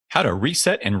How to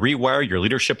reset and rewire your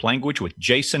leadership language with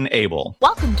Jason Abel.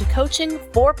 Welcome to Coaching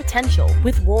for Potential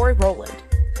with Rory Rowland.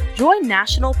 Join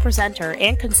national presenter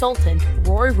and consultant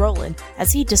Rory Rowland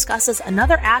as he discusses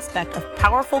another aspect of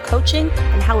powerful coaching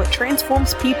and how it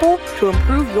transforms people to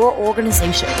improve your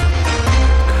organization.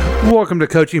 Welcome to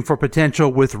Coaching for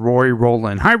Potential with Rory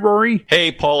Rowland. Hi, Rory.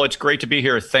 Hey, Paul. It's great to be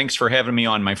here. Thanks for having me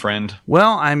on, my friend.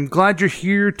 Well, I'm glad you're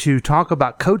here to talk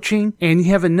about coaching, and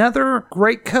you have another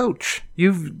great coach.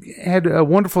 You've had a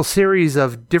wonderful series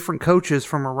of different coaches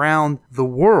from around the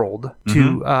world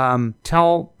to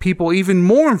tell people even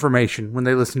more information when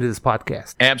they listen to this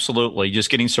podcast. Absolutely.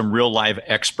 Just getting some real live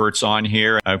experts on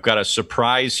here. I've got a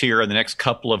surprise here in the next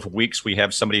couple of weeks. We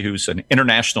have somebody who's an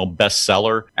international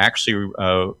bestseller, actually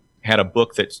had a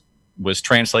book that was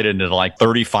translated into like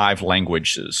 35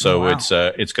 languages. So wow.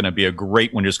 It's going to be a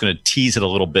great one. Just going to tease it a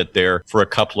little bit there for a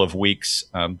couple of weeks.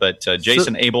 But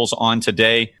Jason Abel's on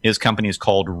today. His company is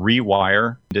called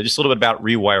Rewire. Just a little bit about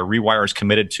Rewire. Rewire is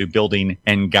committed to building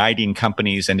and guiding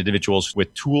companies and individuals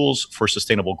with tools for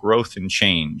sustainable growth and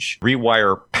change.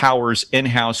 Rewire powers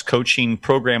in-house coaching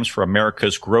programs for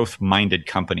America's growth-minded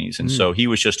companies. And so he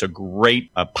was just a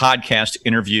great podcast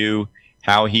interview,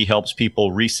 how he helps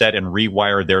people reset and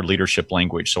rewire their leadership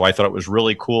language. So I thought it was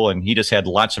really cool, and he just had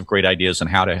lots of great ideas on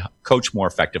how to coach more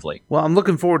effectively. Well, I'm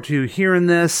looking forward to hearing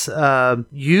this.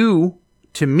 You,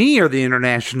 to me, are the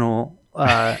international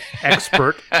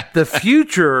expert. The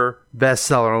future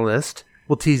bestseller list,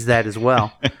 we'll tease that as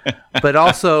well. But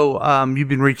also, you've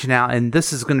been reaching out, and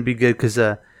this is going to be good because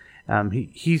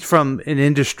he's from an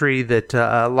industry that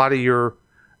a lot of your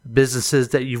businesses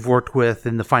that you've worked with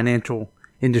in the financial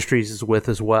industries is with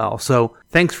as well. So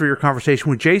thanks for your conversation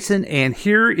with Jason. And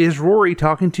here is Rory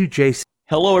talking to Jason.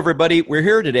 Hello, everybody. We're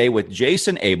here today with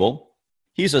Jason Abel.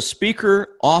 He's a speaker,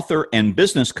 author, and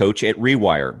business coach at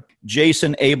Rewire.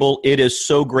 Jason Abel, it is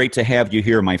so great to have you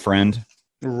here, my friend.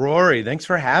 Rory, thanks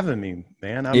for having me,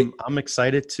 man. I'm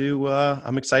excited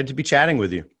to be chatting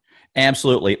with you.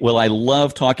 Absolutely. Well, I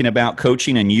love talking about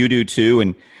coaching, and you do too.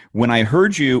 And when I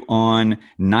heard you on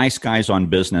Nice Guys on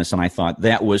Business, and I thought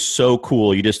that was so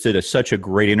cool. You just did such a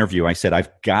great interview. I said, I've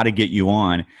got to get you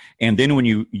on. And then when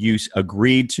you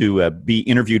agreed to be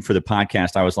interviewed for the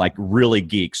podcast, I was like really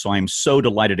geeked. So I'm so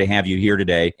delighted to have you here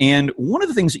today. And one of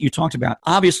the things that you talked about,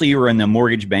 obviously you were in the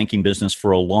mortgage banking business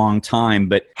for a long time,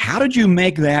 but how did you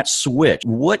make that switch?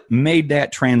 What made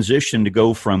that transition to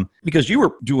go from, because you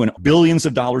were doing billions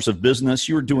of dollars of business,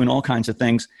 you were doing all kinds of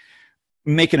things,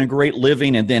 making a great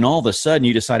living, and then all of a sudden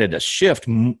you decided to shift.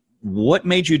 What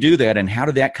made you do that, and how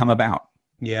did that come about?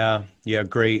 Yeah,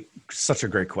 great. Such a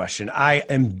great question. I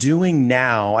am doing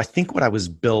now, I think, what I was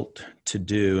built to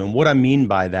do. And what I mean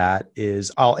by that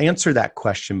is I'll answer that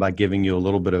question by giving you a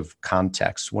little bit of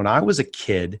context. When I was a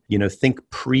kid, think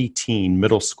preteen,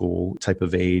 middle school type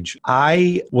of age,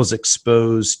 I was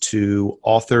exposed to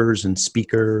authors and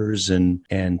speakers and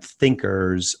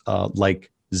thinkers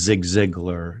like Zig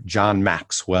Ziglar, John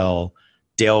Maxwell,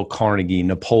 Dale Carnegie,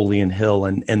 Napoleon Hill,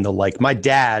 and the like. My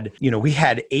dad, we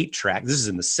had 8 tracks. This is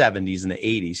in the 70s and the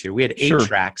 80s here. We had 8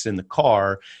 tracks in the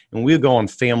car, and we would go on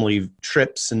family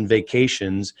trips and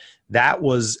vacations. That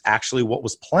was actually what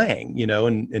was playing,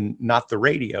 and not the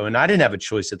radio. And I didn't have a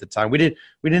choice at the time. We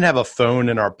didn't have a phone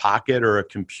in our pocket or a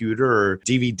computer or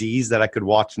DVDs that I could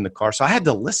watch in the car. So I had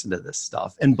to listen to this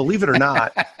stuff. And believe it or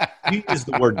not, you use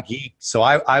the word geek, so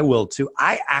I will too.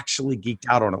 I actually geeked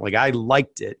out on it. Like, I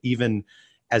liked it even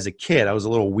as a kid. I was a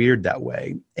little weird that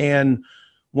way. And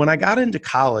when I got into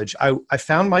college, I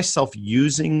found myself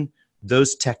using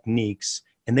those techniques,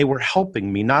 and they were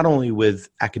helping me not only with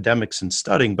academics and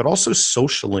studying, but also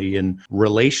socially and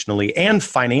relationally and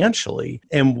financially.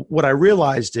 And what I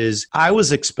realized is I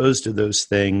was exposed to those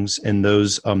things and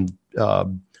those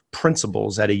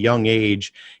principles at a young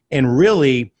age. And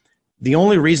really, the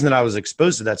only reason that I was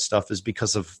exposed to that stuff is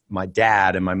because of my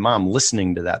dad and my mom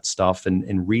listening to that stuff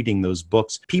and reading those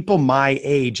books. People my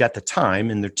age at the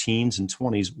time, in their teens and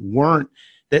 20s, weren't.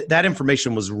 That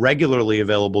information was regularly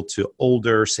available to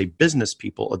older, say, business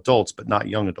people, adults, but not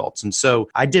young adults. And so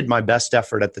I did my best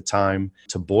effort at the time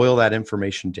to boil that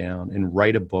information down and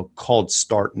write a book called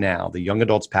Start Now, The Young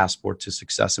Adult's Passport to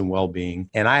Success and Well-Being.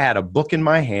 And I had a book in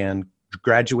my hand,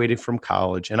 graduated from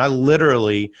college, and I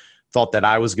literally thought that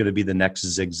I was going to be the next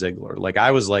Zig Ziglar. Like,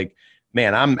 I was like,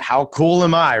 man, how cool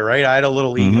am I, right? I had a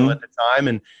little ego at the time,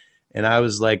 and I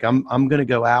was like, I'm going to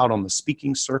go out on the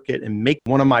speaking circuit and make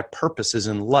one of my purposes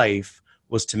in life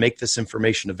was to make this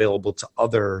information available to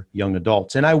other young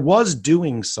adults. And I was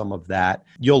doing some of that.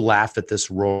 You'll laugh at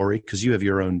this, Rory, because you have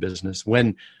your own business.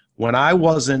 When I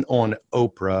wasn't on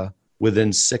Oprah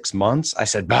within 6 months, I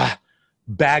said,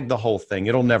 bag the whole thing.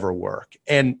 It'll never work.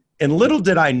 And little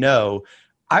did I know,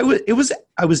 I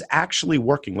was actually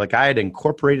working. Like I had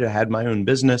incorporated, I had my own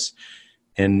business,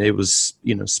 and it was,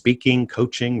 speaking,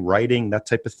 coaching, writing, that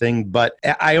type of thing. But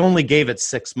I only gave it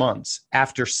 6 months.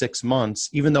 After 6 months,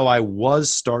 even though I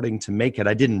was starting to make it,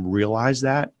 I didn't realize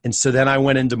that. And so then I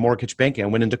went into mortgage banking. I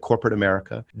went into corporate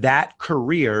America. That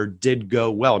career did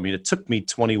go well. I mean, it took me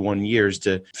 21 years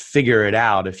to figure it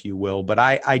out, if you will. But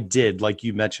I did, like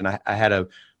you mentioned, I had a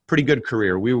pretty good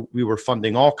career. We were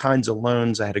funding all kinds of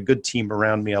loans. I had a good team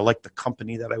around me. I liked the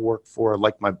company that I worked for. I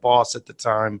liked my boss at the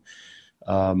time.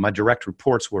 My direct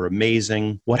reports were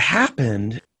amazing. What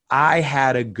happened, I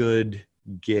had a good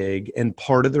gig. And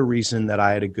part of the reason that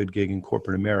I had a good gig in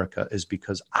corporate America is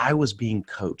because I was being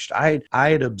coached. I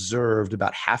had observed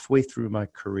about halfway through my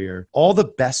career, all the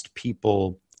best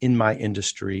people in my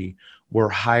industry were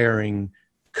hiring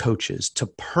coaches to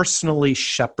personally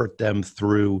shepherd them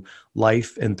through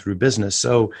life and through business.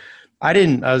 So I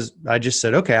just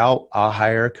said, okay, I'll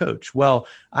hire a coach. Well,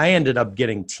 I ended up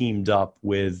getting teamed up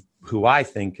with who I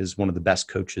think is one of the best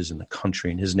coaches in the country,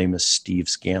 and his name is Steve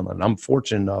Scanlon. I'm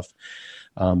fortunate enough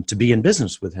to be in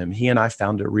business with him. He and I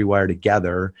founded Rewire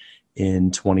together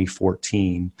in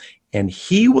 2014, and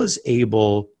he was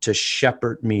able to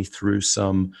shepherd me through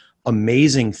some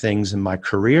amazing things in my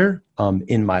career,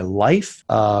 in my life.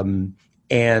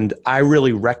 And I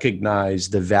really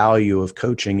recognized the value of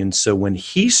coaching. And so when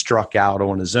he struck out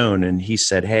on his own and he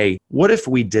said, hey, what if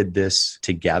we did this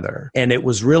together? And it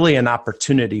was really an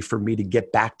opportunity for me to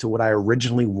get back to what I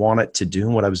originally wanted to do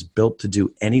and what I was built to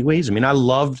do anyways. I mean, I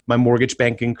loved my mortgage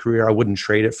banking career. I wouldn't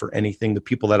trade it for anything. The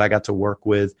people that I got to work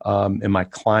with and my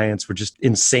clients were just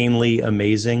insanely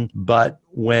amazing. But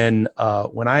when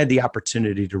I had the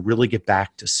opportunity to really get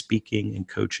back to speaking and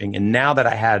coaching, and now that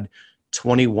I had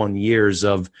 21 years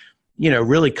of,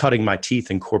 really cutting my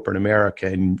teeth in corporate America,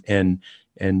 and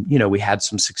we had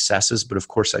some successes, but of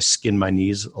course I skinned my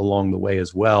knees along the way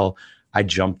as well. I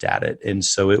jumped at it. And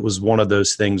so it was one of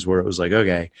those things where it was like,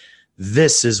 okay,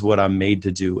 this is what I'm made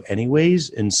to do anyways.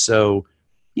 And so,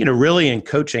 really in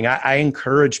coaching, I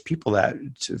encourage people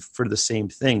for the same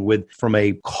thing from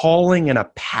a calling and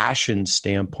a passion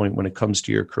standpoint when it comes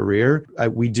to your career.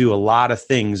 We do a lot of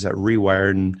things at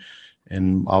Rewire,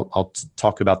 and I'll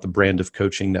talk about the brand of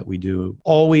coaching that we do.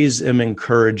 Always am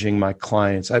encouraging my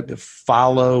clients. I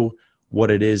follow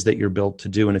what it is that you're built to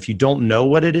do. And if you don't know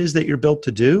what it is that you're built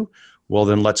to do, well,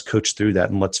 then let's coach through that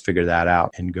and let's figure that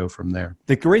out and go from there.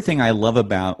 The great thing I love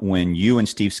about when you and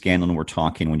Steve Scanlon were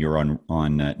talking when you were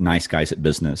on Nice Guys at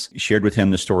Business, you shared with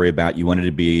him the story about you wanted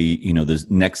to be, the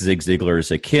next Zig Ziglar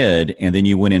as a kid, and then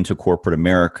you went into corporate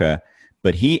America.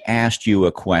 But he asked you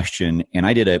a question, and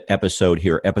I did an episode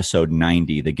here, episode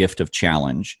 90, The Gift of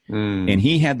Challenge. And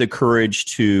he had the courage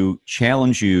to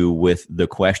challenge you with the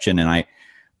question, and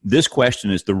this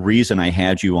question is the reason I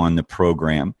had you on the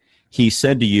program. He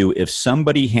said to you, if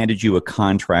somebody handed you a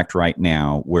contract right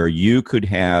now where you could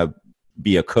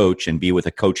be a coach and be with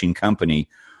a coaching company,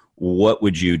 what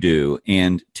would you do?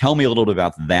 And tell me a little bit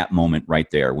about that moment right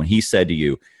there when he said to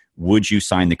you, would you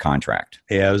sign the contract?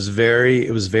 Yeah, it was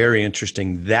very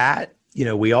interesting. That,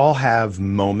 we all have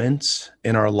moments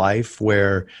in our life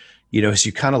where, as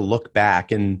you kind of look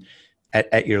back and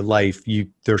at your life,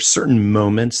 there are certain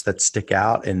moments that stick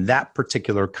out. And that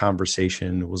particular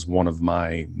conversation was one of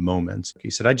my moments. He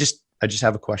said, I just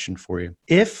have a question for you.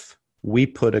 If we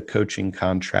put a coaching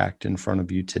contract in front of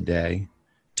you today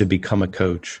to become a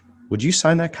coach, would you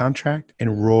sign that contract?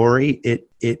 And Rory, it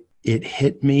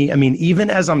hit me. I mean, even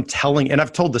as I'm telling, and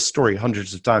I've told this story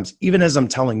hundreds of times, even as I'm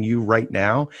telling you right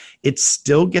now, it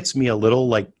still gets me a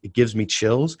little, it gives me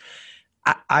chills.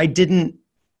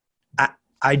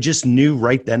 I just knew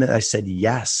right then, and I said,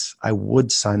 yes, I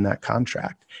would sign that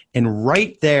contract. And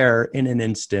right there in an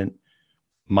instant,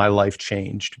 my life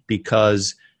changed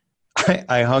because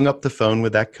I hung up the phone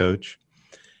with that coach.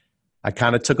 I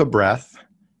kind of took a breath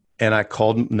and I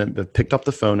picked up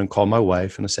the phone and called my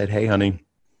wife and I said, hey, honey,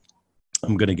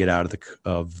 I'm going to get out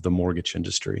of the mortgage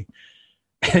industry.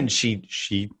 And she's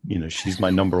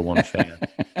my number one fan.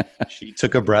 She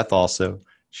took a breath also.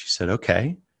 She said,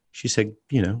 okay. She said,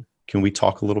 can we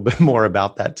talk a little bit more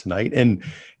about that tonight? And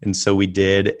so we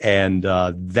did. And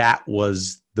that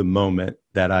was the moment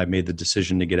that I made the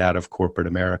decision to get out of corporate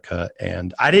America.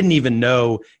 And I didn't even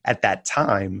know at that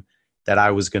time that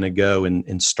I was going to go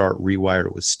and start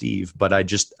Rewire with Steve. But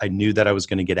I knew that I was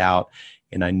going to get out.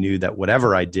 And I knew that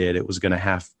whatever I did, it was going to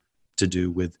have to do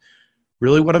with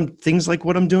really things like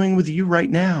what I'm doing with you right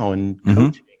now, and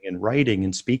coaching and writing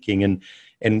and speaking. And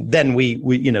then we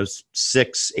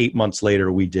 6-8 months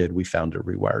later, we founded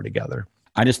Rewire together.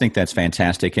 I just think that's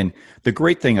fantastic. And the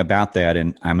great thing about that,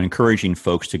 and I'm encouraging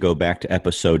folks to go back to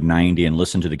episode 90 and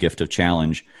listen to the gift of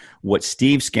challenge. What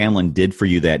Steve Scanlon did for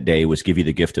you that day was give you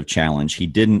the gift of challenge. He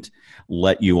didn't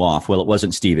let you off. Well, it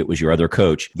wasn't Steve, it was your other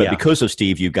coach. But because of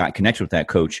Steve, you got connected with that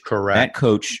coach. Correct. That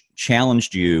coach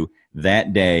challenged you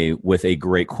that day with a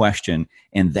great question.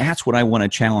 And that's what I want to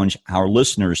challenge our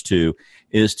listeners to,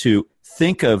 is to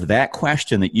think of that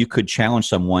question that you could challenge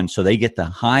someone so they get the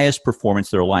highest performance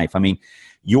of their life. I mean,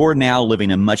 you're now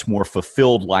living a much more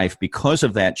fulfilled life because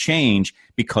of that change,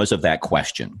 because of that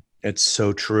question. It's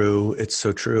so true. It's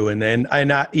so true. And then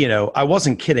I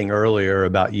wasn't kidding earlier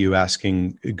about you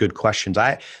asking good questions.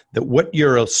 What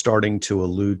you're starting to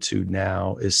allude to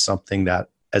now is something that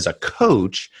as a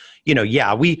coach,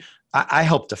 I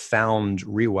helped to found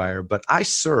Rewire, but I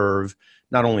serve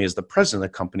not only as the president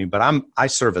of the company, but I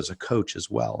serve as a coach as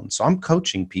well. And so I'm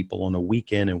coaching people on a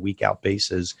week in and week out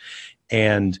basis.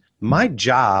 And my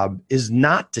job is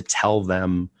not to tell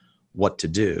them what to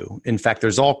do. In fact,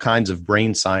 there's all kinds of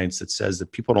brain science that says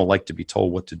that people don't like to be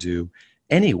told what to do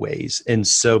anyways. And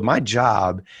so my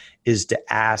job is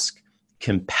to ask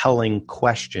compelling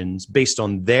questions based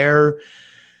on their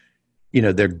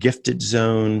gifted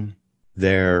zone,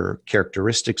 their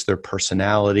characteristics, their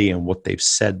personality, and what they've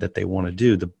said that they want to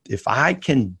do. If I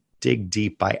can dig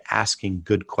deep by asking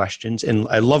good questions, and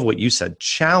I love what you said,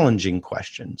 challenging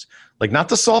questions, like not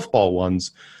the softball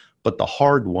ones, but the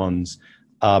hard ones,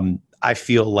 I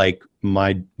feel like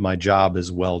my job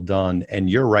is well done. And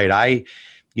you're right.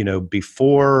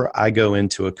 Before I go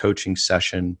into a coaching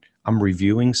session, I'm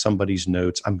reviewing somebody's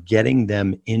notes. I'm getting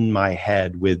them in my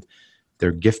head with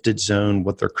their gifted zone,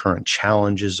 what their current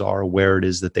challenges are, where it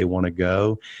is that they want to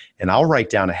go. And I'll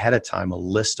write down ahead of time a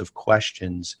list of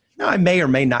questions. Now, I may or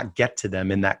may not get to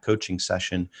them in that coaching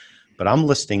session, but I'm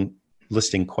listing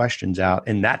questions out.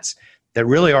 And that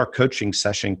really our coaching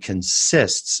session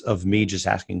consists of me just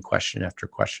asking question after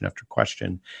question after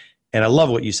question. And I love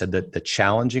what you said, that the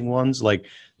challenging ones, like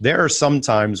there are some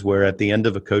times where at the end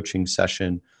of a coaching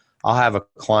session, I'll have a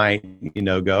client,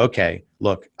 go, okay,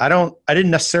 look, I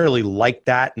didn't necessarily like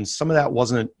that. And some of that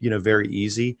wasn't, very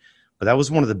easy, but that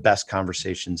was one of the best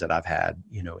conversations that I've had,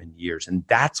 in years. And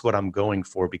that's what I'm going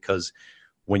for, because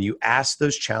when you ask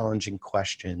those challenging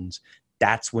questions,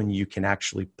 that's when you can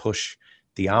actually push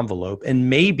the envelope and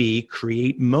maybe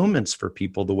create moments for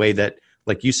people the way that,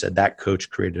 like you said, that coach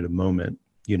created a moment,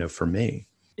 for me.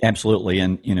 Absolutely.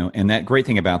 And, and that great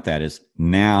thing about that is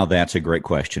now that's a great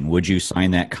question. Would you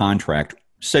sign that contract?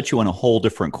 Set you on a whole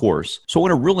different course. So I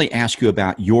want to really ask you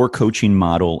about your coaching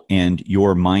model and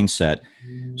your mindset.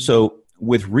 So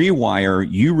with Rewire,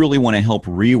 you really want to help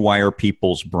rewire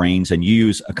people's brains and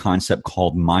use a concept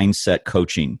called mindset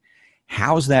coaching.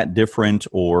 How's that different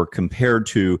or compared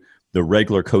to the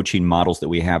regular coaching models that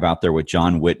we have out there with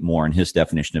John Whitmore and his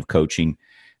definition of coaching?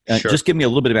 Sure. Just give me a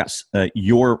little bit about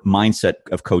your mindset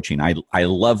of coaching. I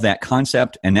love that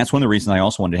concept, and that's one of the reasons I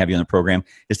also wanted to have you on the program,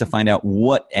 is to find out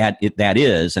what that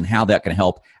is and how that can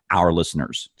help our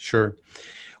listeners. Sure.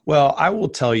 Well, I will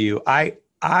tell you, I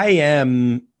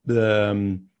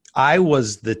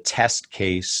was the test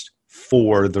case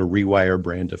for the Rewire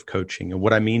brand of coaching. And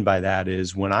what I mean by that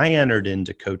is when I entered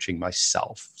into coaching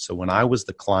myself, so when I was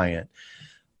the client,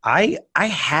 I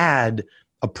had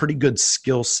a pretty good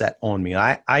skill set on me.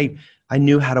 I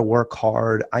knew how to work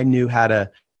hard. I knew how to,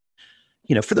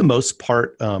 for the most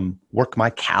part, work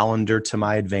my calendar to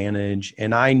my advantage.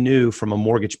 And I knew from a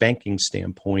mortgage banking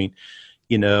standpoint,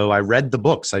 I read the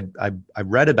books. I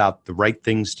read about the right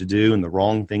things to do and the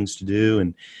wrong things to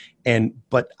do.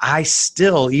 But I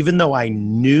still, even though I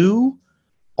knew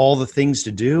all the things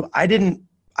to do,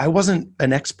 I wasn't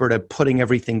an expert at putting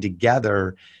everything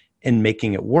together and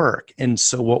making it work. And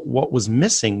so what was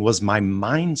missing was my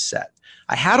mindset.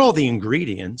 I had all the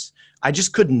ingredients. I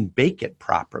just couldn't bake it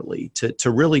properly to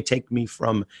really take me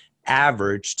from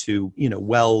average to,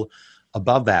 well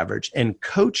above average. And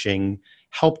coaching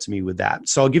helped me with that.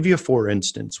 So I'll give you a for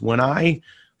instance. When I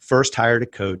first hired a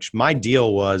coach, my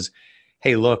deal was,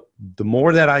 hey, look, the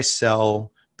more that I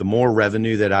sell, the more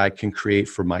revenue that I can create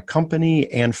for my company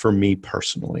and for me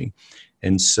personally.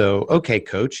 And so, okay,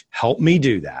 coach, help me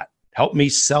do that. Help me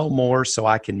sell more so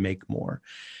I can make more.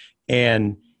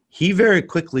 And he very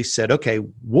quickly said, okay,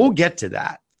 we'll get to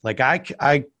that. Like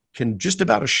I can just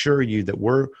about assure you that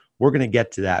we're going to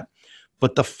get to that.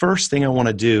 But the first thing I want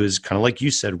to do is kind of like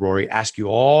you said, Rory, ask you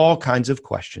all kinds of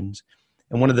questions.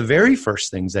 And one of the very first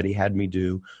things that he had me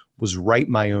do was write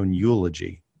my own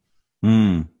eulogy.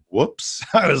 whoops.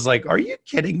 I was like, are you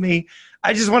kidding me?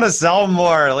 I just want to sell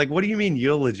more. Like, what do you mean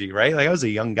eulogy, right? Like, I was a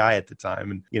young guy at the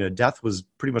time, and, death was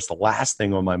pretty much the last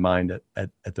thing on my mind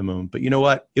at the moment. But you know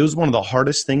what? It was one of the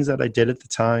hardest things that I did at the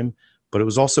time, but it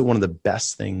was also one of the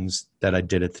best things that I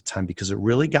did at the time because it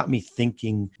really got me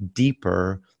thinking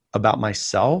deeper about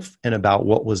myself and about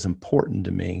what was important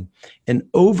to me. And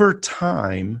over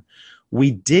time,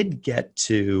 we did get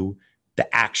to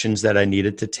the actions that I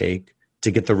needed to take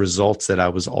to get the results that I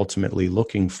was ultimately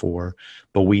looking for.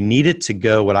 But we needed to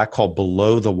go what I call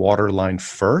below the waterline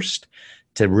first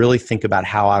to really think about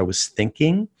how I was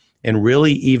thinking and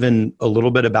really even a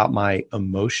little bit about my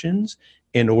emotions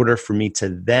in order for me to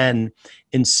then,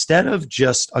 instead of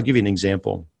just, I'll give you an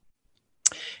example.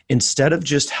 Instead of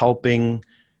just helping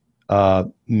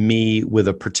me with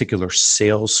a particular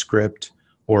sales script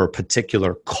or a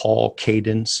particular call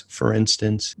cadence, for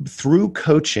instance, through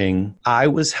coaching, I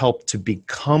was helped to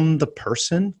become the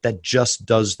person that just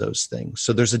does those things.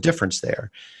 So there's a difference there.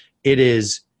 It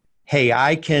is, hey,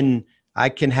 I can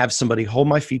have somebody hold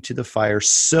my feet to the fire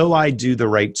so I do the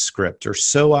right script or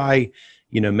so I,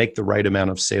 make the right amount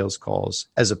of sales calls,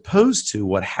 as opposed to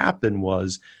what happened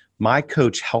was my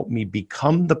coach helped me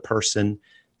become the person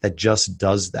that just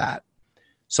does that.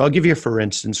 So I'll give you, for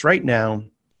instance, right now,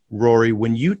 Rory,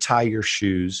 when you tie your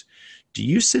shoes, do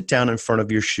you sit down in front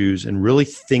of your shoes and really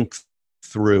think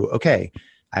through, okay,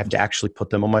 I have to actually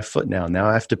put them on my foot now. Now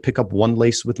I have to pick up one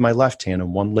lace with my left hand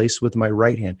and one lace with my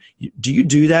right hand. Do you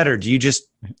do that, or do you just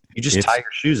tie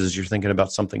your shoes as you're thinking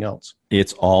about something else?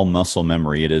 It's all muscle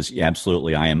memory. It is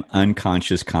absolutely. I am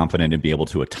unconscious confident to be able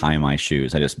to tie my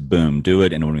shoes. I just boom, do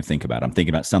it. And when we think about it, I'm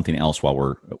thinking about something else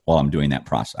while I'm doing that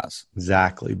process.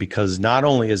 Exactly. Because not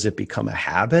only has it become a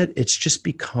habit, it's just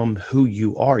become who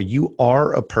you are. You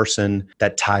are a person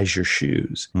that ties your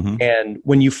shoes. Mm-hmm. And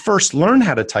when you first learn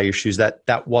how to tie your shoes,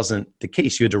 that wasn't the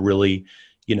case. You had to really,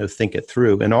 think it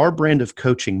through. And our brand of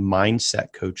coaching,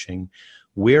 mindset coaching,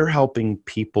 we're helping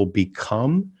people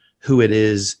become who it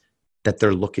is that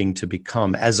they're looking to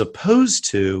become, as opposed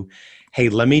to, hey,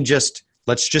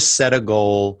 let's just set a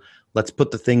goal. Let's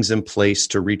put the things in place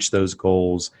to reach those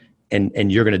goals.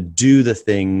 And you're going to do the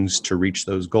things to reach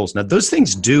those goals. Now, those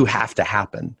things do have to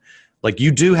happen. Like,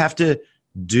 you do have to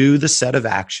do the set of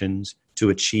actions to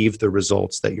achieve the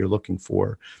results that you're looking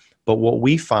for. But what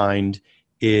we find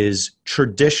is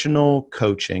traditional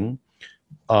coaching,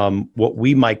 what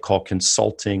we might call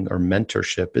consulting or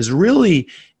mentorship, is really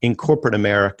in corporate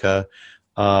America.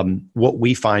 What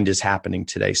we find is happening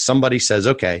today. Somebody says,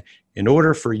 okay, in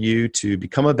order for you to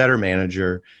become a better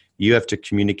manager, you have to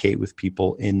communicate with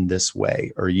people in this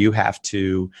way, or you have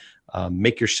to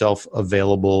make yourself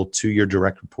available to your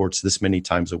direct reports this many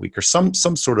times a week, or some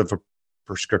sort of a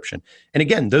prescription. And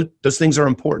again, those things are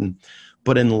important.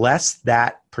 But unless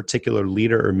that particular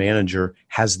leader or manager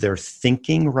has their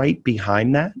thinking right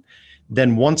behind that,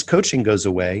 then once coaching goes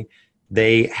away,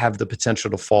 they have the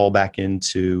potential to fall back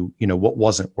into, what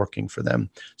wasn't working for them.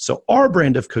 So our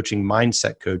brand of coaching,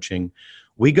 mindset coaching,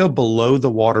 we go below the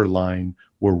waterline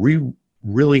where we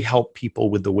really help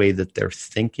people with the way that they're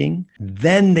thinking.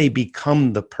 Then they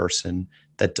become the person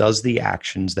that does the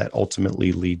actions that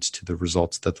ultimately leads to the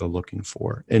results that they're looking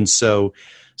for. And so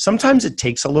sometimes it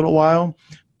takes a little while,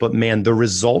 but man, the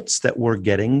results that we're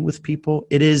getting with people,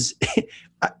 it is,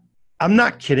 I'm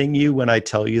not kidding you when I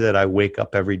tell you that I wake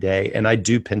up every day and I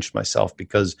do pinch myself,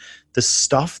 because the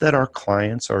stuff that our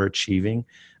clients are achieving,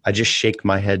 I just shake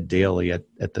my head daily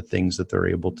at the things that they're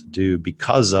able to do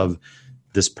because of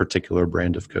this particular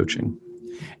brand of coaching.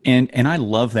 And I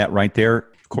love that right there.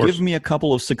 Give me a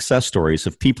couple of success stories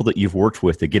of people that you've worked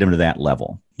with to get them to that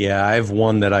level. Yeah, I have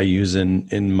one that I use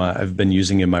I've been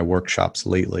using in my workshops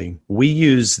lately. We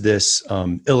use this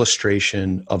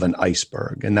illustration of an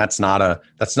iceberg, and that's not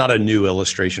a new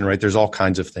illustration, right? There's all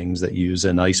kinds of things that use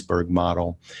an iceberg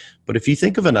model. But if you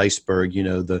think of an iceberg,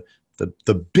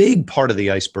 the big part of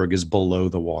the iceberg is below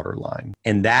the waterline.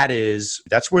 And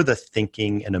that's where the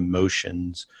thinking and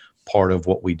emotions part of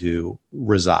what we do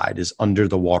reside, is under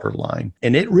the waterline.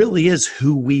 And it really is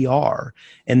who we are.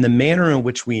 And the manner in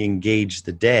which we engage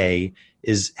the day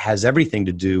has everything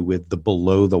to do with the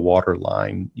below the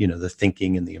waterline, the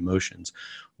thinking and the emotions.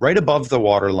 Right above the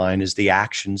waterline is the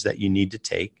actions that you need to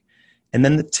take. And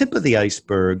then the tip of the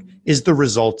iceberg is the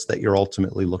results that you're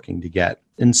ultimately looking to get.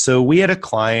 And so we had a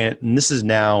client, and this is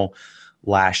now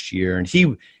last year, and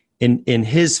he, in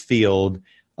his field,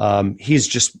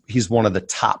 he's one of the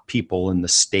top people in the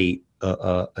state,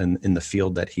 in the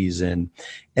field that he's in.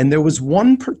 And there was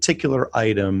one particular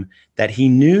item that he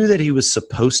knew that he was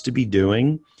supposed to be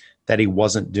doing that he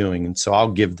wasn't doing. And so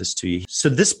I'll give this to you. So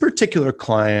this particular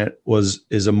client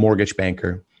is a mortgage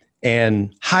banker.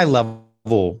 and high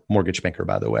level mortgage banker,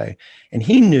 by the way. And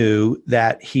he knew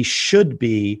that he should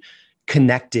be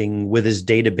connecting with his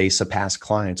database of past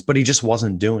clients, but he just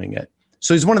wasn't doing it.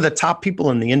 So he's one of the top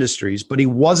people in the industries, but he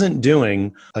wasn't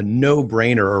doing a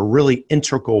no-brainer or a really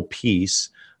integral piece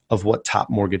of what top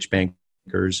mortgage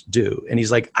bankers do. And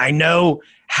he's like, I know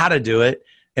how to do it,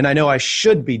 and I know I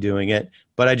should be doing it,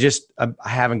 but I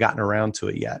haven't gotten around to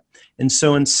it yet. And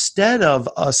so instead of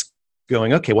us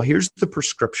going, okay, well, here's the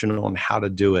prescription on how to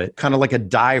do it, kind of like a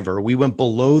diver, we went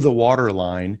below the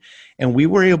waterline, and we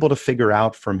were able to figure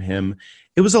out from him.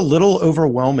 It was a little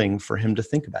overwhelming for him to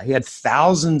think about. He had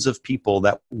thousands of people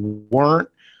that weren't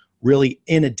really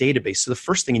in a database. So the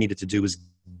first thing he needed to do was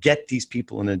get these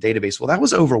people in a database. Well, that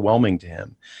was overwhelming to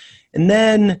him. And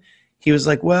then he was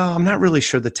like, well, I'm not really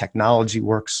sure the technology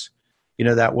works,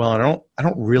 that well. I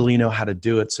don't really know how to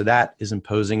do it. So that is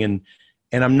imposing. And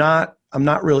I'm not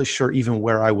really sure even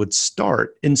where I would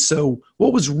start. And so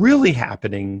what was really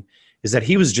happening is that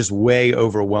he was just way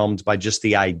overwhelmed by just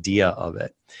the idea of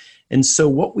it. And so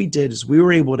what we did is we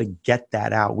were able to get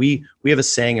that out. We have a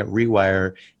saying at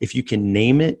Rewire, if you can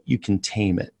name it, you can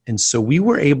tame it. And so we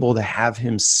were able to have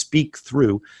him speak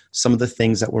through some of the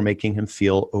things that were making him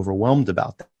feel overwhelmed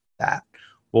about that.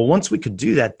 Well, once we could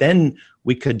do that, then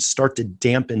we could start to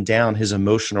dampen down his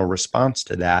emotional response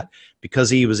to that because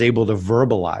he was able to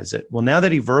verbalize it. Well, now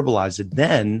that he verbalized it,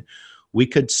 then we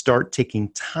could start taking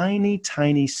tiny,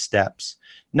 tiny steps,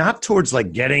 not towards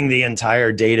like getting the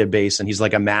entire database and he's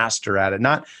like a master at it,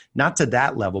 not to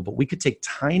that level, but we could take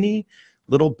tiny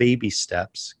little baby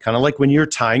steps, kind of like when you're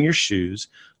tying your shoes,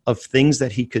 of things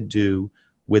that he could do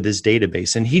with his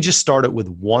database. And he just started with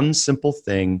one simple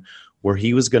thing where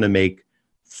he was going to make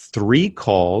 3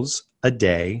 calls a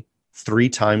day, 3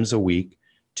 times a week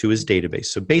to his database.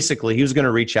 So basically he was going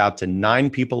to reach out to 9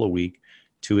 people a week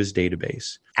to his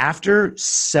database. After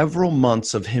several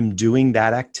months of him doing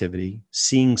that activity,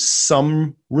 seeing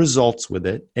some results with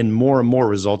it and more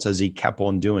results as he kept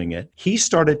on doing it, he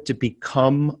started to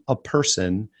become a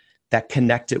person that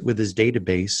connected with his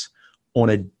database on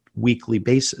a weekly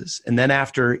basis. And then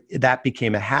after that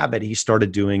became a habit, he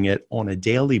started doing it on a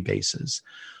daily basis.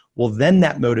 Well, then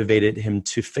that motivated him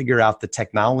to figure out the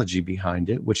technology behind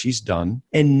it, which he's done.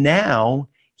 And now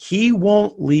he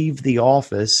won't leave the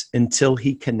office until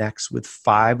he connects with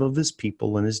 5 of his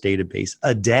people in his database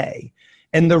a day.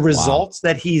 And the results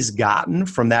that he's gotten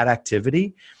from that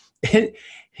activity, this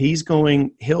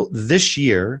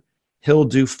year, he'll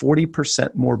do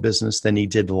 40% more business than he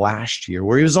did last year,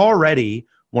 where he was already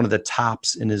one of the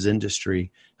tops in his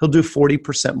industry. He'll do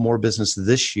 40% more business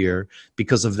this year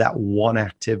because of that one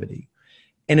activity.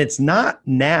 And it's not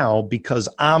now because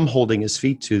I'm holding his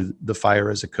feet to the fire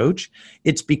as a coach.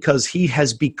 It's because he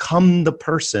has become the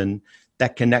person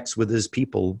that connects with his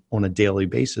people on a daily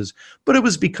basis. But it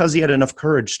was because he had enough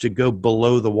courage to go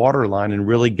below the waterline and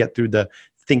really get through the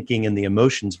thinking and the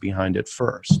emotions behind it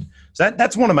first. So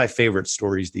that's one of my favorite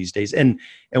stories these days. And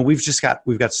we've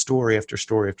got story after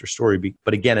story after story.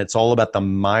 But again, it's all about the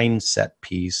mindset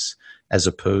piece as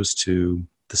opposed to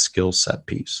the skill set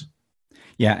piece.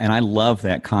 Yeah, and I love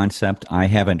that concept. I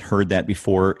haven't heard that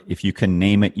before. If you can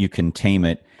name it, you can tame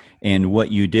it. And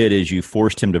what you did is you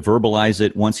forced him to verbalize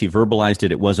it. Once he verbalized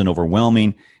it, it wasn't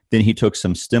overwhelming. Then he took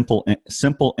some simple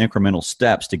incremental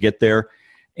steps to get there.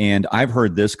 And I've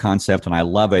heard this concept, and I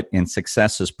love it, and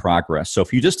success is progress. So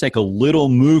if you just take a little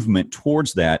movement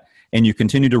towards that and you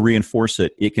continue to reinforce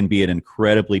it, it can be an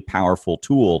incredibly powerful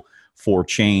tool for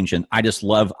change. And I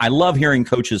love hearing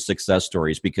coaches' success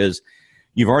stories because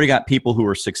you've already got people who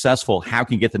are successful. How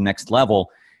can you get to the next level?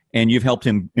 And you've helped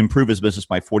him improve his business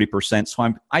by 40%.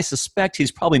 So I suspect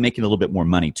he's probably making a little bit more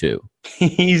money too.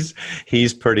 He's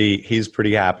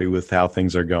pretty happy with how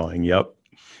things are going. Yep.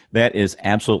 That is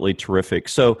absolutely terrific.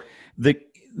 So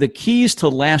the keys to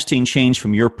lasting change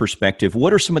from your perspective,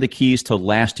 what are some of the keys to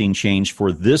lasting change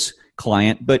for this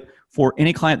client, but for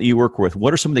any client that you work with,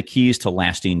 what are some of the keys to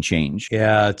lasting change?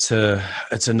 Yeah,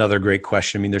 it's another great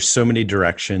question. I mean, there's so many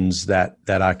directions that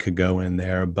I could go in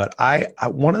there, but I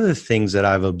one of the things that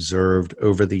I've observed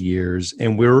over the years,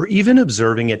 and we're even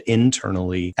observing it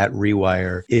internally at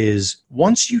Rewire, is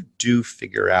once you do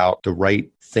figure out the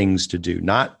right things to do,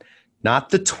 not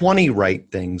the 20 right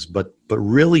things, but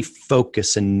really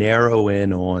focus and narrow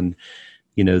in on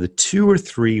the 2 or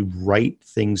 3 right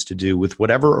things to do with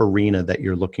whatever arena that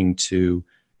you're looking to,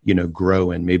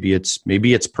 grow in. Maybe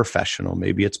it's professional,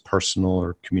 maybe it's personal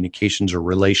or communications or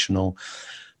relational.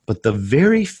 But the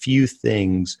very few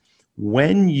things,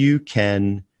 when you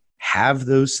can have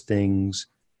those things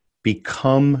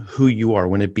become who you are,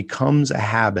 when it becomes a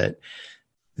habit,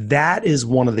 that is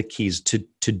one of the keys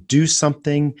to do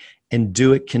something and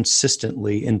do it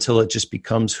consistently until it just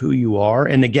becomes who you are.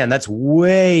 And again, that's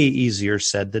way easier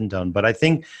said than done. But I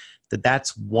think that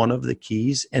that's one of the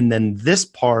keys. And then this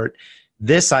part,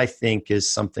 this I think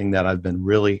is something that I've been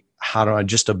really, how do I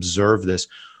just observe this?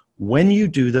 When you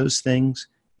do those things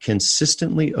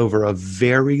consistently over a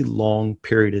very long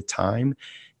period of time,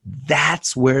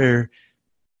 that's where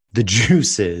the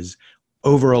juice is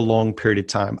over a long period of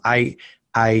time.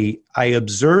 I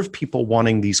observe people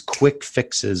wanting these quick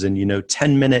fixes and,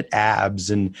 10-minute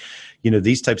abs and,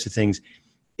 these types of things.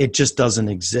 It just doesn't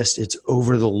exist. It's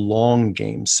over the long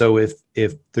game. So if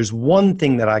there's one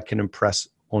thing that I can impress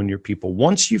on your people,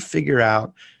 once you figure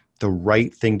out the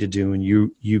right thing to do and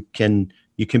you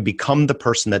can become the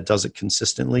person that does it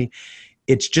consistently,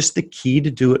 it's just the key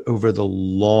to do it over the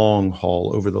long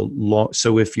haul,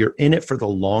 so if you're in it for the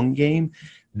long game,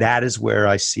 that is where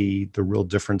I see the real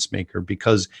difference maker.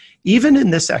 Because even in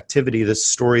this activity, this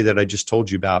story that I just told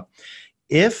you about,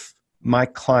 if my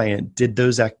client did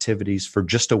those activities for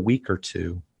just a week or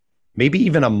two, maybe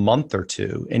even a month or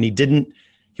two, and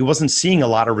he wasn't seeing a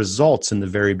lot of results in the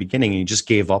very beginning and he just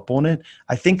gave up on it,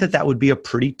 I think that would be a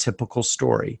pretty typical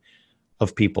story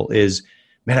of people is,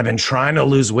 man, I've been trying to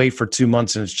lose weight for 2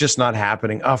 months and it's just not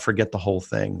happening. I'll forget the whole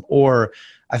thing. Or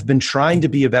I've been trying to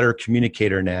be a better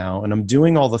communicator now and I'm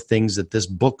doing all the things that this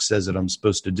book says that I'm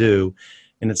supposed to do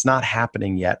and it's not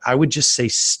happening yet. I would just say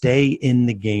stay in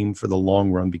the game for the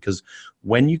long run, because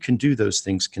when you can do those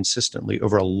things consistently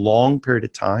over a long period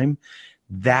of time,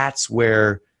 that's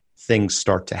where things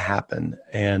start to happen.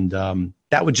 And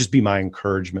that would just be my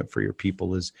encouragement for your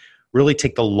people is really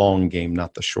take the long game,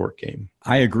 not the short game.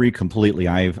 I agree completely.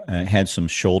 I've had some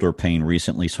shoulder pain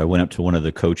recently, so I went up to one of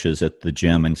the coaches at the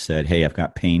gym and said, hey, I've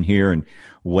got pain here, and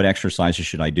what exercises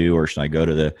should I do, or should I go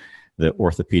to the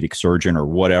orthopedic surgeon or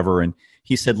whatever? And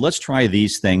he said, let's try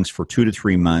these things for 2 to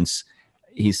 3 months.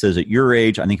 He says, at your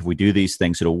age, I think if we do these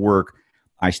things, it'll work.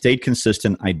 I stayed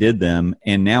consistent. I did them.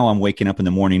 And now I'm waking up in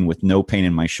the morning with no pain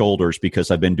in my shoulders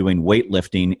because I've been doing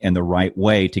weightlifting in the right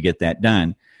way to get that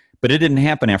done. But it didn't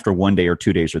happen after 1 day or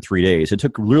 2 days or 3 days. It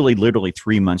took literally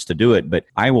 3 months to do it. But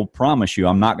I will promise you,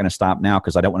 I'm not going to stop now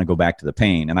because I don't want to go back to the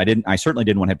pain. And I certainly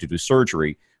didn't want to have to do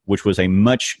surgery, which was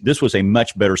this was a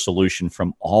much better solution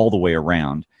from all the way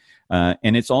around.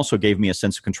 And it's also gave me a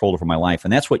sense of control over my life.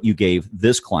 And that's what you gave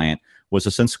this client, was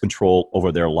a sense of control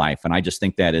over their life. And I just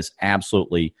think that is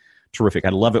absolutely terrific. I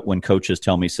love it when coaches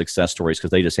tell me success stories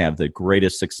because they just have the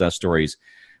greatest success stories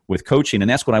with coaching. And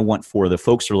that's what I want for the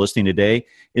folks that are listening today,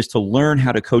 is to learn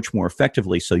how to coach more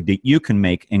effectively so that you can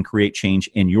make and create change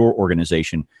in your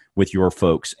organization with your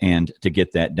folks and to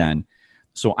get that done.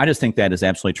 So I just think that is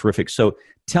absolutely terrific. So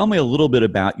tell me a little bit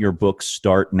about your book,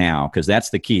 Start Now, because that's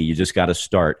the key. You just got to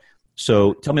start.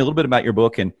 So tell me a little bit about your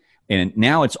book, and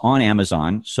now it's on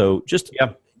Amazon. So just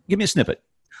give me a snippet.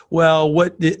 Well,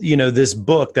 this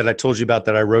book that I told you about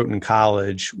that I wrote in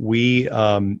college,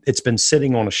 it's been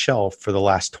sitting on a shelf for the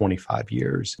last 25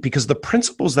 years because the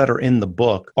principles that are in the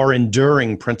book are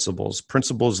enduring principles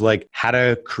like how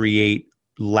to create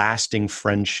lasting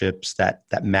friendships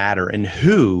that matter and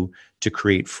who to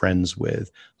create friends with.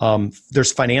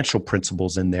 There's financial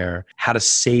principles in there, how to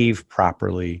save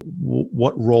properly,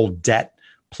 what role debt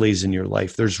plays in your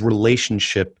life. There's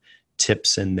relationship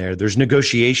tips in there. There's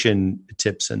negotiation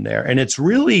tips in there. And it's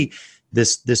really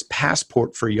this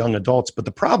passport for young adults. But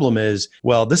the problem is,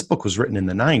 well, this book was written in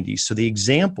the 90s. So the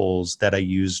examples that I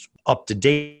used up to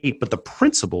date, but the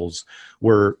principles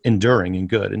were enduring and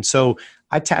good. And so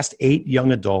I tasked 8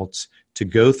 young adults to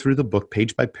go through the book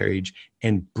page by page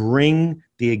and bring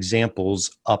the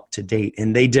examples up to date.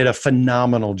 And they did a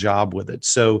phenomenal job with it.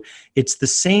 So it's the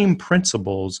same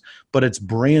principles, but it's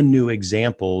brand new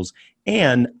examples.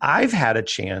 And I've had a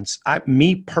chance,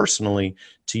 me personally,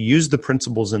 to use the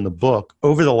principles in the book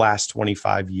over the last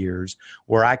 25 years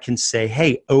where I can say,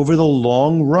 hey, over the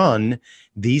long run,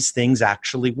 these things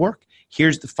actually work.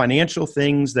 Here's the financial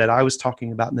things that I was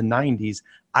talking about in the 90s.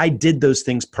 I did those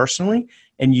things personally,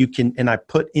 and I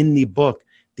put in the book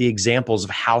the examples of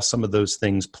how some of those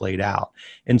things played out.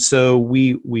 And so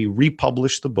we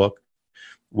republished the book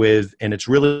and it's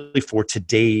really for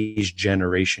today's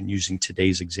generation using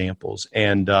today's examples.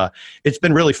 And it's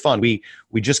been really fun. We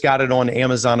just got it on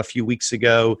Amazon a few weeks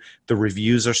ago. The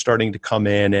reviews are starting to come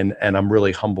in, and I'm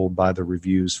really humbled by the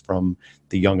reviews from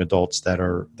the young adults that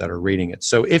are reading it.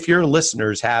 So if your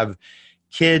listeners have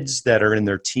kids that are in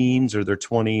their teens or their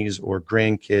 20s or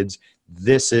grandkids,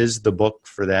 this is the book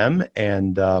for them.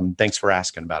 And thanks for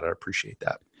asking about it. I appreciate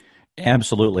that.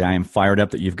 Absolutely. I am fired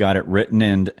up that you've got it written,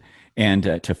 and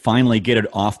to finally get it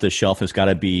off the shelf has got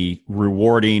to be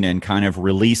rewarding and kind of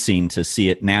releasing to see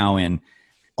it now in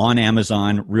on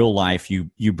Amazon, real life.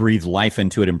 You breathed life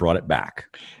into it and brought it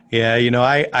back. Yeah,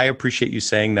 I appreciate you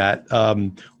saying that.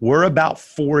 We're about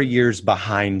 4 years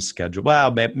behind schedule.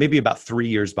 Well, maybe about 3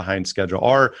 years behind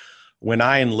schedule. When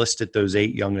I enlisted those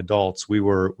 8 young adults, we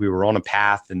were on a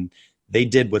path, and they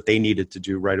did what they needed to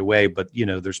do right away. But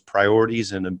there's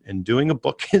priorities, and doing a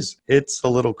book it's a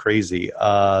little crazy.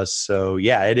 So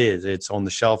yeah, it is. It's on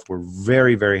the shelf. We're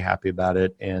very, very happy about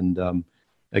it. And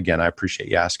again, I appreciate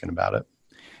you asking about it.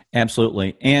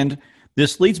 Absolutely. And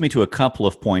this leads me to a couple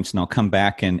of points, and I'll come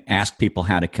back and ask people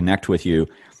how to connect with you.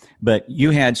 But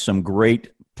you had some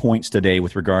great points today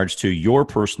with regards to your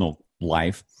personal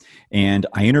life. And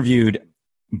I interviewed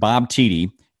Bob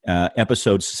Tiede,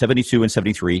 episodes 72 and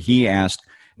 73. He asked,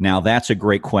 now that's a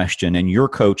great question. And your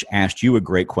coach asked you a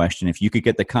great question. If you could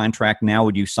get the contract now,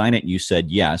 would you sign it? And you said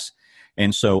yes.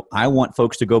 And so I want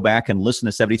folks to go back and listen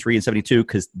to 73 and 72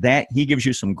 because he gives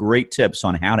you some great tips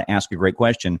on how to ask a great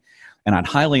question. And I'd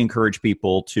highly encourage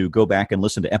people to go back and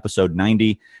listen to episode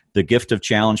 90, The Gift of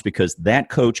Challenge, because that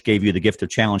coach gave you the gift of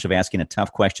challenge of asking a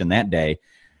tough question that day.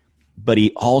 But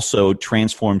he also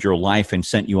transformed your life and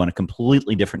sent you on a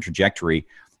completely different trajectory.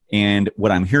 And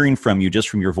what I'm hearing from you just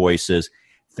from your voice is,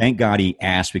 thank God he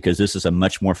asked, because this is a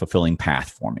much more fulfilling path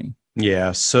for me.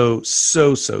 Yeah, so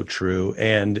true.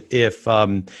 And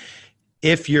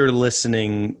if you're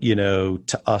listening,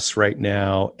 to us right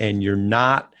now, and you're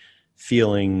not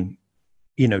feeling,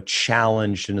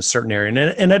 challenged in a certain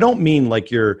area, and I don't mean like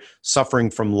you're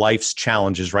suffering from life's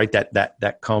challenges, right?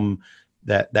 That come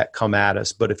at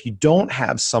us. But if you don't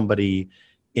have somebody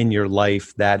in your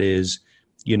life that is,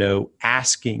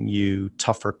 asking you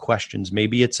tougher questions,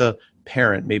 maybe it's a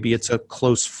parent, maybe it's a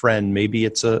close friend, maybe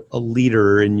it's a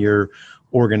leader in your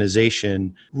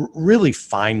organization, really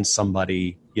find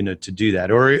somebody, to do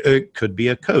that. Or it could be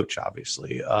a coach,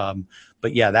 obviously.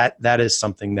 But yeah, that is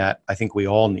something that I think we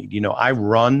all need. I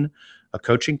run a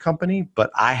coaching company,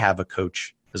 but I have a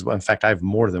coach as well. In fact, I have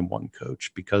more than one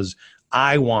coach because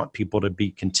I want people to be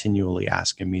continually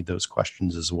asking me those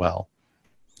questions as well.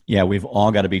 Yeah, we've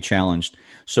all got to be challenged.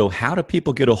 So how do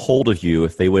people get a hold of you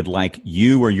if they would like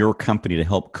you or your company to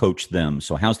help coach them?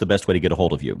 So how's the best way to get a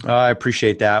hold of you? I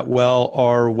appreciate that. Well,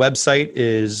 our website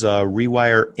is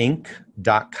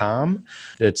rewireinc.com.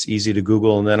 It's easy to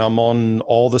Google. And then I'm on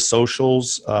all the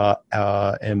socials. And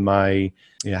how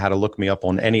to look me up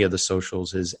on any of the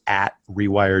socials is at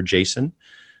RewireJason.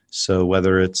 So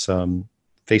whether it's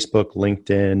Facebook,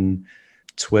 LinkedIn,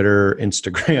 Twitter,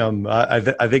 Instagram.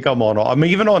 I think I'm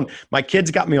even on, my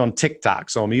kids got me on TikTok.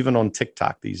 So I'm even on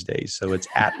TikTok these days. So it's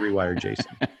at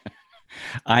RewireJason.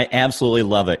 I absolutely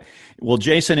love it. Well,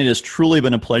 Jason, it has truly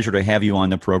been a pleasure to have you on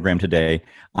the program today.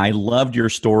 I loved your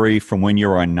story from when you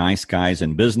were on Nice Guys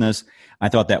in Business. I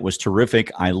thought that was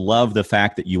terrific. I love the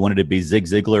fact that you wanted to be Zig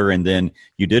Ziglar, and then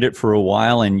you did it for a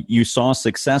while and you saw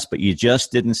success, but you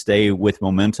just didn't stay with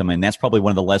momentum. And that's probably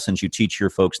one of the lessons you teach your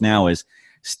folks now is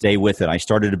stay with it. I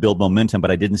started to build momentum,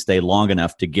 but I didn't stay long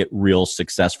enough to get real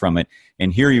success from it.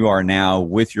 And here you are now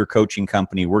with your coaching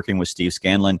company, working with Steve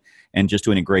Scanlon and just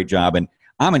doing a great job. And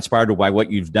I'm inspired by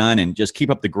what you've done, and just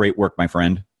keep up the great work, my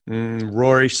friend.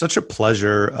 Rory, such a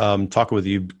pleasure talking with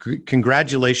you.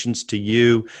 Congratulations to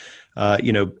you.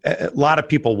 A lot of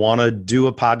people want to do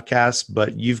a podcast,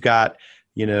 but you've got,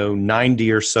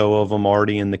 90 or so of them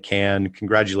already in the can.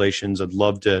 Congratulations. I'd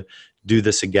love to do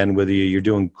this again with you. You're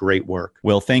doing great work.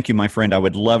 Well, thank you, my friend. I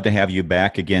would love to have you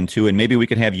back again too. And maybe we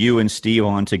could have you and Steve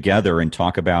on together and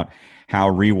talk about how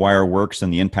Rewire works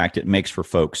and the impact it makes for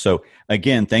folks. So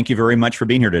again, thank you very much for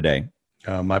being here today.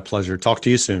 My pleasure. Talk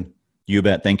to you soon. You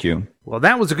bet. Thank you. Well,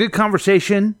 that was a good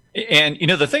conversation. And,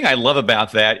 the thing I love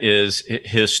about that is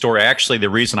his story. Actually, the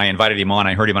reason I invited him on,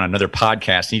 I heard him on another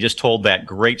podcast, and he just told that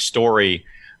great story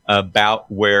about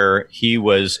where he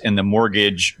was in the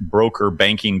mortgage broker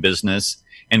banking business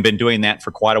and been doing that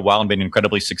for quite a while and been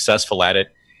incredibly successful at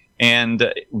it.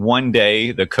 And one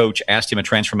day the coach asked him a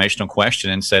transformational question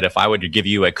and said, if I were to give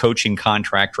you a coaching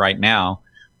contract right now,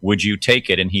 would you take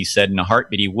it? And he said in a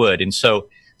heartbeat he would. And so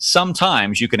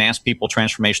sometimes you can ask people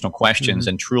transformational questions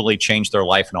and truly change their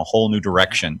life in a whole new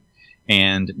direction.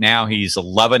 And now he's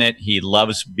loving it. He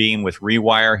loves being with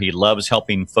Rewire. He loves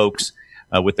helping folks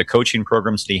with the coaching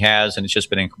programs that he has. And it's just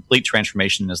been a complete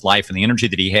transformation in his life, and the energy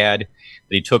that he had,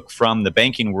 that he took from the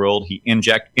banking world, he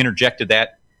injected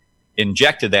that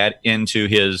into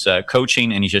his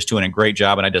coaching, and he's just doing a great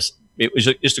job. And it was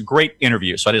just a great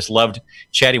interview. So I just loved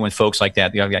chatting with folks like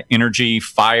that. They've got energy,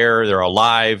 fire, they're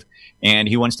alive, and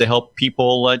he wants to help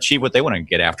people achieve what they want to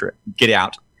get out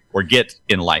or get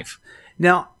in life.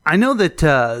 Now, I know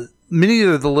that many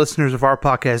of the listeners of our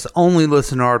podcast only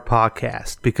listen to our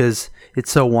podcast because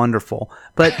it's so wonderful.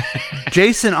 But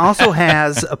Jason also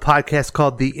has a podcast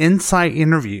called The Insight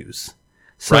Interviews.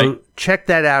 So check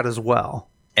that out as well.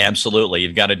 Absolutely.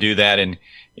 You've got to do that. And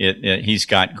he's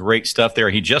got great stuff there.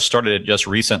 He just started it just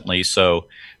recently. So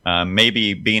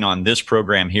maybe being on this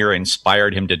program here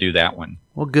inspired him to do that one.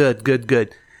 Well,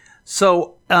 good.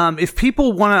 So if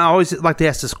people want to, I always like to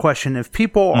ask this question, if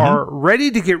people are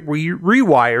ready to get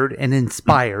rewired and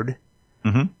inspired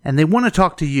and they want to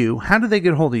talk to you, how do they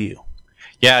get a hold of you?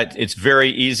 Yeah, it's very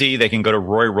easy. They can go to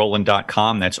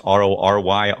RoyRowland.com. That's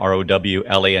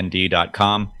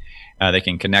RoyRowland.com. They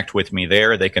can connect with me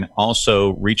there. They can also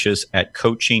reach us at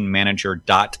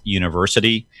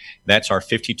coachingmanager.university. That's our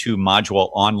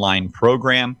 52-module online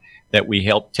program that we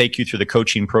help take you through the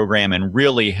coaching program and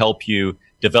really help you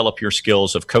develop your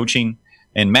skills of coaching.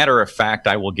 And matter of fact,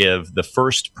 I will give the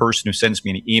first person who sends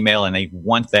me an email and they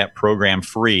want that program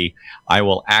free, I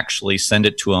will actually send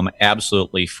it to them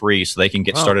absolutely free so they can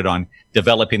get started on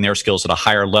developing their skills at a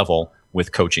higher level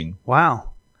with coaching.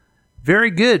 Wow.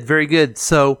 Very good.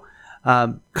 So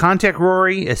contact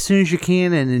Rory as soon as you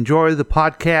can and enjoy the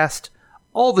podcast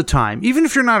all the time, even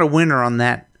if you're not a winner on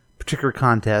that particular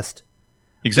contest.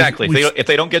 Exactly. If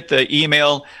they don't get the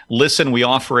email, listen, we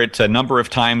offer it a number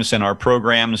of times in our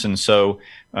programs. And so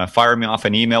fire me off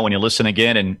an email when you listen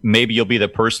again, and maybe you'll be the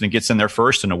person that gets in there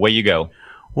first, and away you go.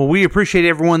 Well, we appreciate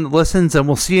everyone that listens, and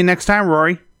we'll see you next time,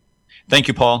 Rory. Thank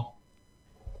you, Paul.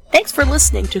 Thanks for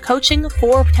listening to Coaching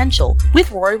for Potential with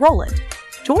Rory Rowland.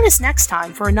 Join us next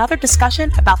time for another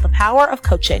discussion about the power of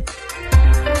coaching.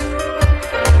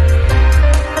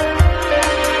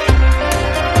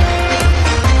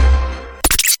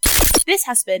 This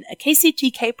has been a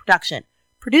KCTK production,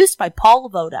 produced by Paul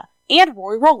Lavoda and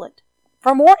Rory Rowland.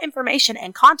 For more information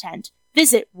and content,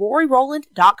 visit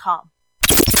RoryRowland.com.